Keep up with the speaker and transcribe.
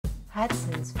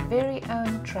Hudson's very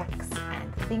own trucks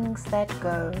and things that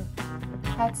go.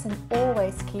 Hudson,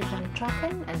 always keep on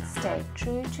truckin' and stay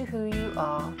true to who you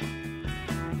are.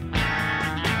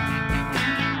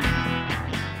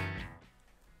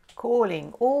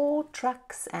 Calling all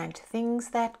trucks and things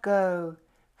that go,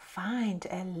 find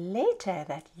a letter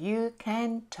that you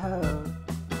can tow.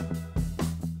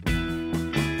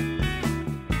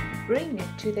 Bring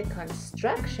it to the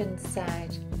construction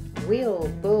site. We'll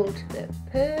build the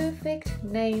perfect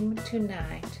name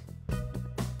tonight.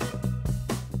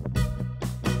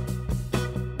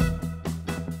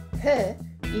 H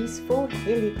is for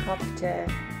helicopter.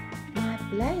 My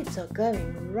blades are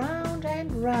going round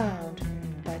and round,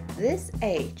 but this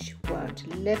H won't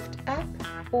lift up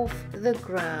off the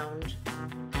ground.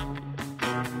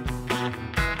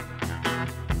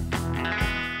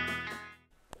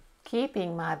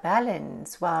 Keeping my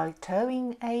balance while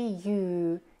towing a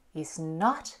U is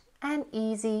not an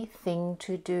easy thing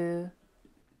to do.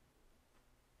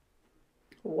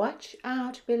 Watch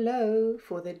out below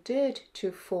for the dirt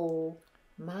to fall.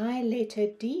 My letter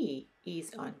D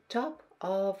is on top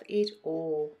of it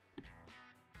all.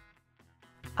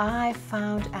 I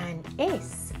found an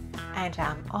S and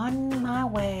I'm on my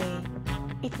way.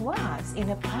 It was in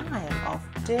a pile of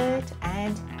dirt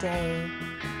and day.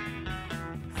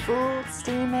 Full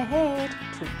steam ahead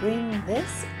to bring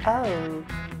this O.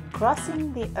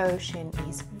 Crossing the ocean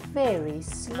is very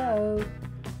slow.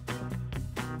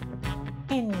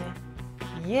 N.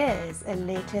 Here's a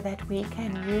letter that we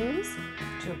can use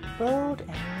to build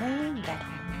a name that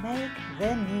will make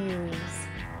the news.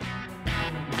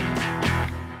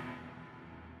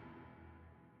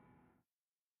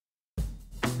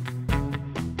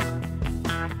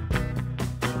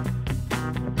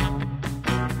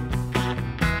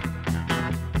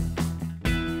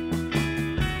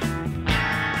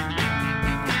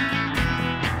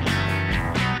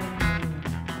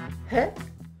 H,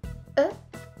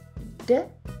 D,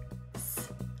 S,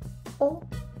 O,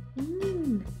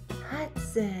 N,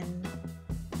 Hudson.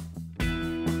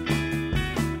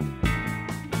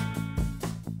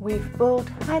 We've built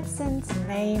Hudson's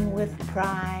name with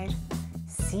pride.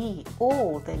 See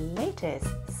all the letters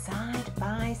side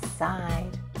by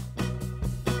side.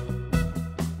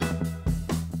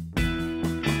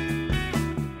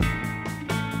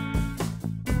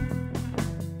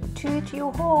 Toot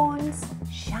your horns,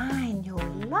 shine your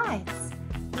lights,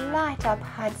 light up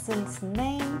Hudson's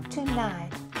name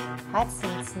tonight.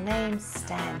 Hudson's name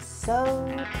stands so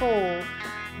tall,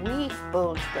 we've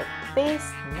built the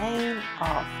best name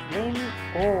of them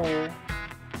all.